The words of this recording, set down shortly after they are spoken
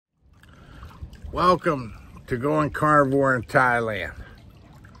Welcome to Going Carnivore in Thailand.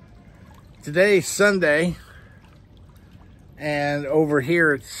 Today's Sunday, and over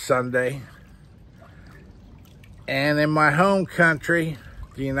here it's Sunday. And in my home country,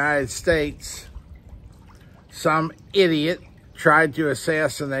 the United States, some idiot tried to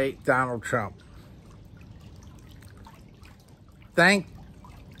assassinate Donald Trump. Thankfully,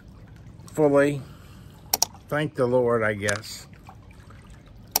 thank the Lord, I guess,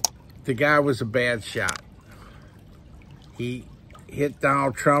 the guy was a bad shot. He hit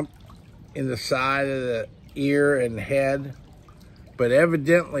Donald Trump in the side of the ear and head, but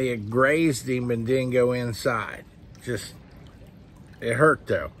evidently it grazed him and didn't go inside. It hurt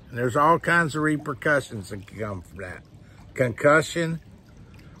though. And there's all kinds of repercussions that can come from that. Concussion,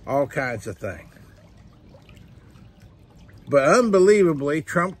 all kinds of things. But unbelievably,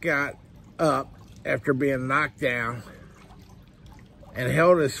 Trump got up after being knocked down and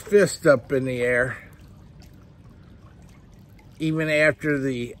held his fist up in the air, even after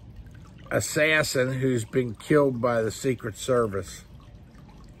the assassin who's been killed by the Secret Service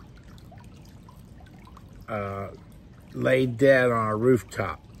lay dead on a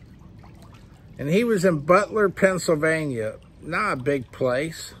rooftop. And he was in Butler, Pennsylvania, not a big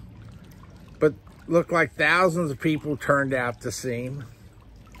place, but looked like thousands of people turned out to see him.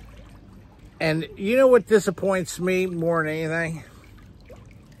 And you know what disappoints me more than anything?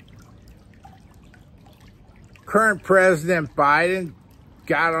 Current President Biden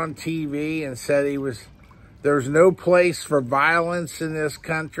got on TV and said there's no place for violence in this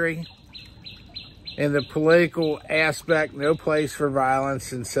country. In the political aspect, no place for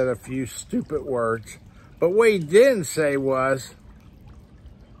violence, and said a few stupid words. But what he didn't say was,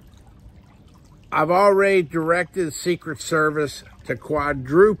 I've already directed the Secret Service to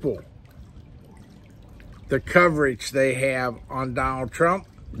quadruple the coverage they have on Donald Trump.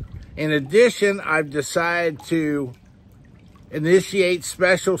 In addition, I've decided to initiate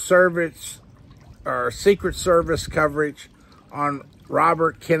special service or Secret Service coverage on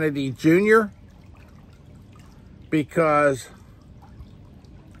Robert Kennedy Jr. because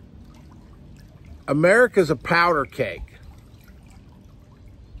America's a powder keg.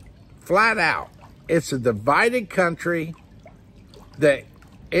 Flat out. It's a divided country that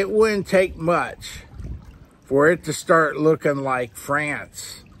it wouldn't take much for it to start looking like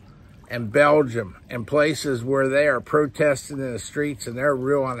France and Belgium and places where they are protesting in the streets and they're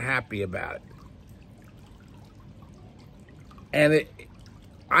real unhappy about it. And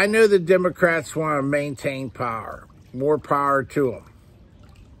I know the Democrats want to maintain power. More power to them.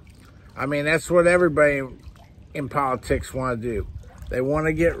 I mean, that's what everybody in politics want to do. They want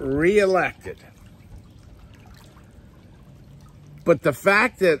to get reelected. But the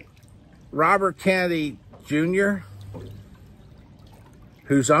fact that Robert Kennedy Jr.,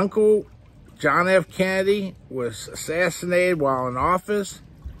 whose uncle, John F. Kennedy, was assassinated while in office,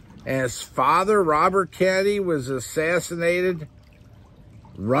 and his father, Robert Kennedy, was assassinated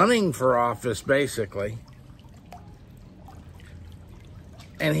running for office, basically.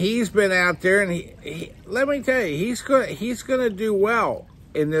 And he's been out there, and he let me tell you, he's going to do well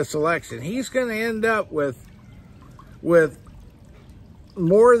in this election. He's going to end up with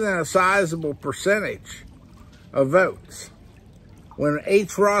more than a sizable percentage of votes. When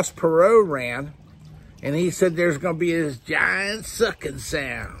H. Ross Perot ran, and he said there's going to be this giant sucking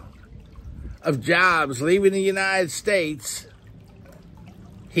sound of jobs leaving the United States,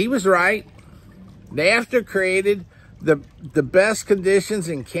 he was right. NAFTA created the best conditions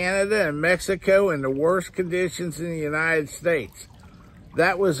in Canada and Mexico and the worst conditions in the United States.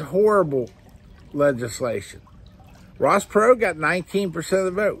 That was horrible legislation. Ross Perot got 19% of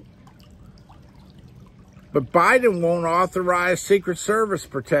the vote. But Biden won't authorize Secret Service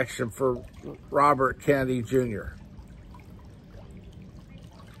protection for Robert Kennedy Jr.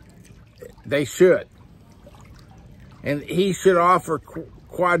 They should. And he should offer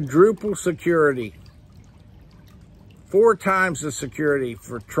quadruple security. 4 times the security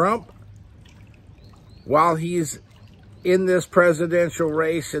for Trump while he's in this presidential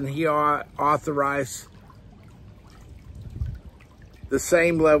race, and he authorized the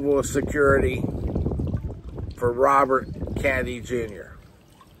same level of security for Robert Kennedy Jr.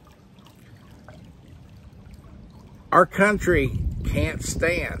 Our country can't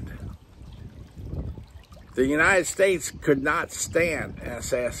stand. The United States could not stand an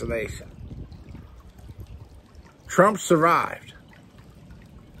assassination. Trump survived.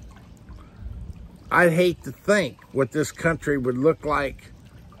 I'd hate to think what this country would look like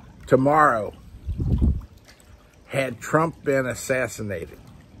tomorrow had Trump been assassinated.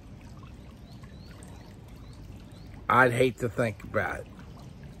 I'd hate to think about it.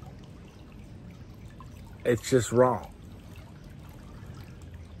 It's just wrong.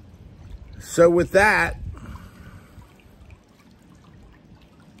 So with that,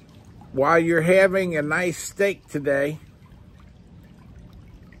 while you're having a nice steak today,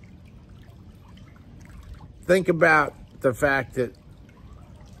 think about the fact that,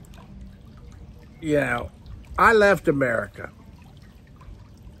 you know, I left America.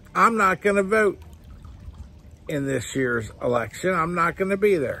 I'm not going to vote in this year's election. I'm not going to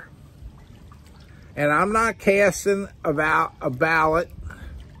be there. And I'm not casting a ballot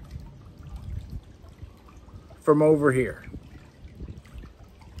from over here.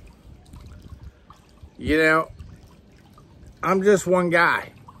 You know, I'm just one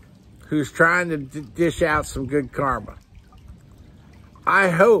guy who's trying to dish out some good karma. I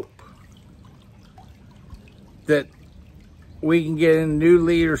hope that we can get in new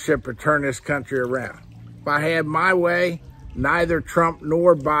leadership and turn this country around. If I had my way, neither Trump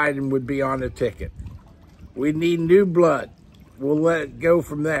nor Biden would be on the ticket. We need new blood. We'll let it go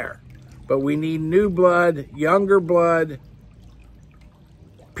from there. But we need new blood, younger blood,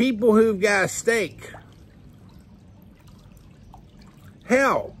 people who've got a stake.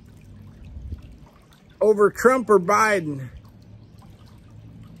 Hell, over Trump or Biden,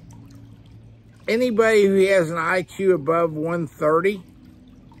 anybody who has an IQ above 130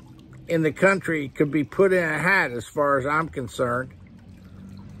 in the country could be put in a hat as far as I'm concerned.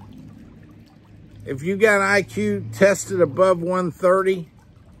 If you got an IQ tested above 130,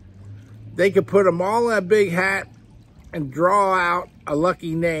 they could put them all in a big hat and draw out a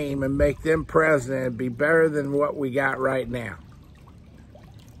lucky name and make them president and be better than what we got right now.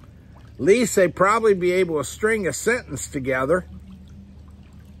 At least they'd probably be able to string a sentence together.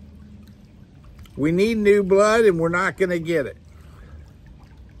 We need new blood, and we're not going to get it.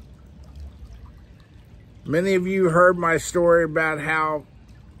 Many of you heard my story about how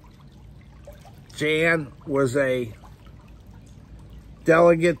Jan was a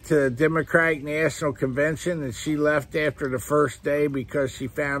delegate to the Democratic National Convention, and she left after the first day because she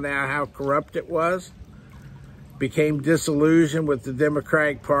found out how corrupt it was. Became disillusioned with the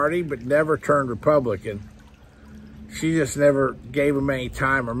Democratic Party, but never turned Republican. She just never gave them any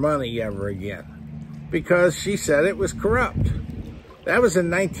time or money ever again because she said it was corrupt. That was in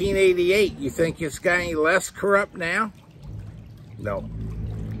 1988. You think it's got any less corrupt now? No.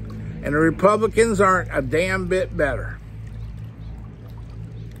 And the Republicans aren't a damn bit better.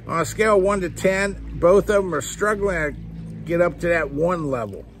 On a scale of 1 to 10, both of them are struggling to get up to that 1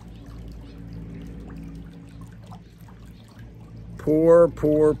 level. Poor,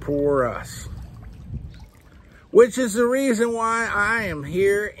 poor, poor us. Which is the reason why I am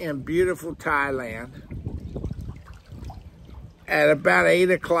here in beautiful Thailand at about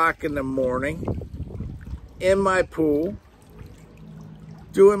 8 o'clock in the morning in my pool,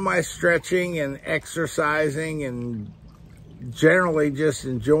 doing my stretching and exercising and generally just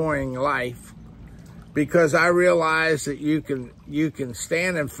enjoying life, because I realize that you can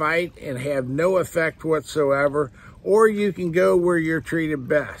stand and fight and have no effect whatsoever, or you can go where you're treated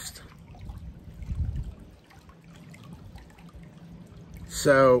best.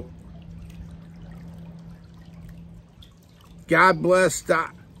 So, God bless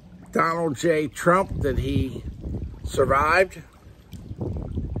Donald J. Trump that he survived.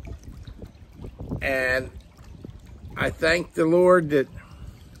 And I thank the Lord that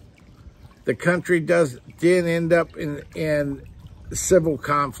the country didn't end up in civil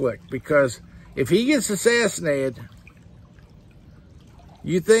conflict, because if he gets assassinated,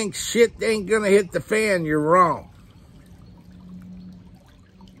 you think shit ain't gonna hit the fan, you're wrong.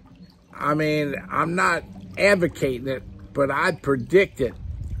 I mean, I'm not advocating it, but I'd predict it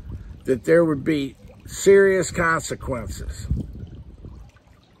that there would be serious consequences.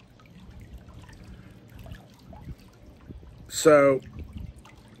 So,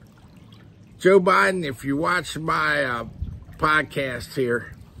 Joe Biden, if you watch my podcast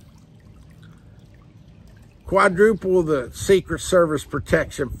here, quadruple the Secret Service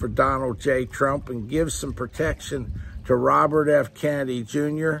protection for Donald J. Trump and give some protection to Robert F. Kennedy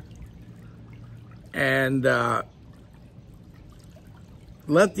Jr. And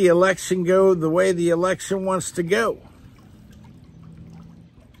let the election go the way the election wants to go.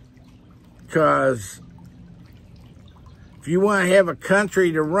 Because if you want to have a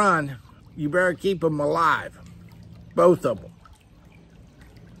country to run, you better keep them alive. Both of them.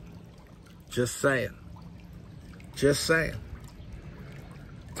 Just saying. Just saying.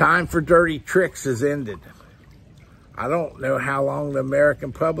 Time for dirty tricks has ended. I don't know how long the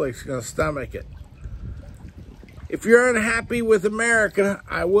American public's going to stomach it. If you're unhappy with America,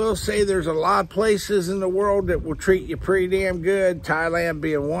 I will say there's a lot of places in the world that will treat you pretty damn good, Thailand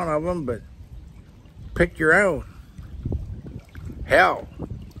being one of them, but pick your own. Hell,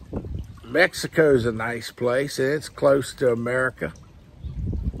 Mexico's a nice place, and it's close to America.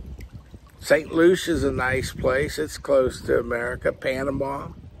 St. Lucia's a nice place. It's close to America. Panama,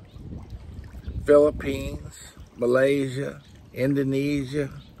 Philippines, Malaysia, Indonesia.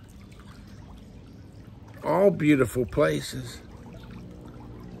 All beautiful places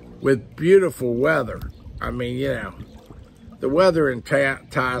with beautiful weather. I mean, you know, the weather in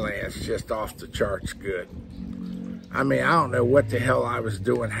Thailand is just off the charts good. I mean, I don't know what the hell I was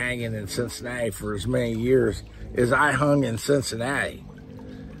doing hanging in Cincinnati for as many years as I hung in Cincinnati.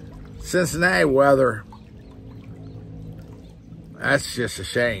 Cincinnati weather, that's just a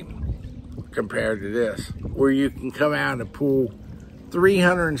shame compared to this, where you can come out in the pool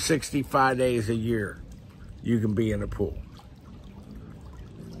 365 days a year. You can be in the pool.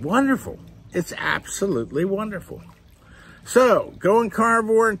 Wonderful. It's absolutely wonderful. So, going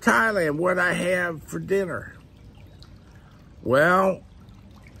carnivore in Thailand, what I have for dinner? Well,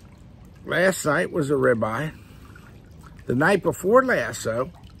 last night was a ribeye. The night before last,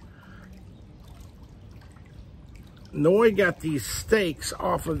 though, Noi got these steaks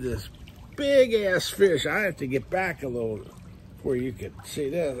off of this big-ass fish. I have to get back a little where you can see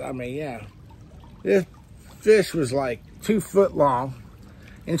this. I mean, yeah. This fish was like 2 foot long.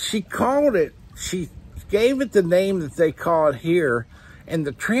 And she called it, she gave it the name that they call it here. And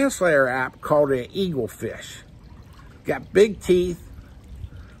the translator app called it eagle fish. Got big teeth.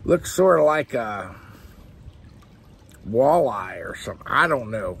 Looks sort of like a walleye or something. I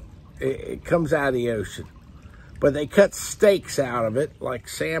don't know. It comes out of the ocean. But they cut steaks out of it, like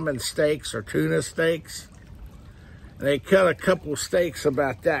salmon steaks or tuna steaks. And they cut a couple steaks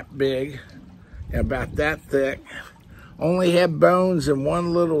about that big, about that thick. Only had bones in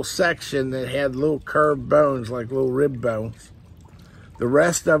one little section that had little curved bones, like little rib bones. The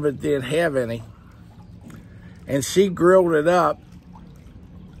rest of it didn't have any. And she grilled it up,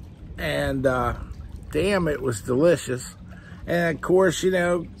 and damn, it was delicious. And of course, you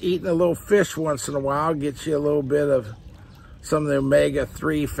know, eating a little fish once in a while gets you a little bit of some of the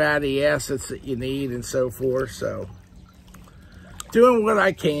omega-3 fatty acids that you need and so forth. So, doing what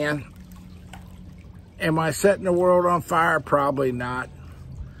I can. Am I setting the world on fire? Probably not.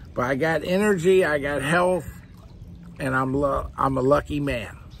 But I got energy, I got health, and I'm a lucky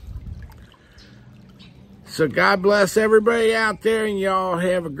man. So God bless everybody out there, and y'all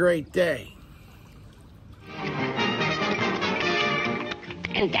have a great day.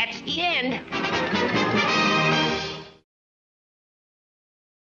 And that's the end.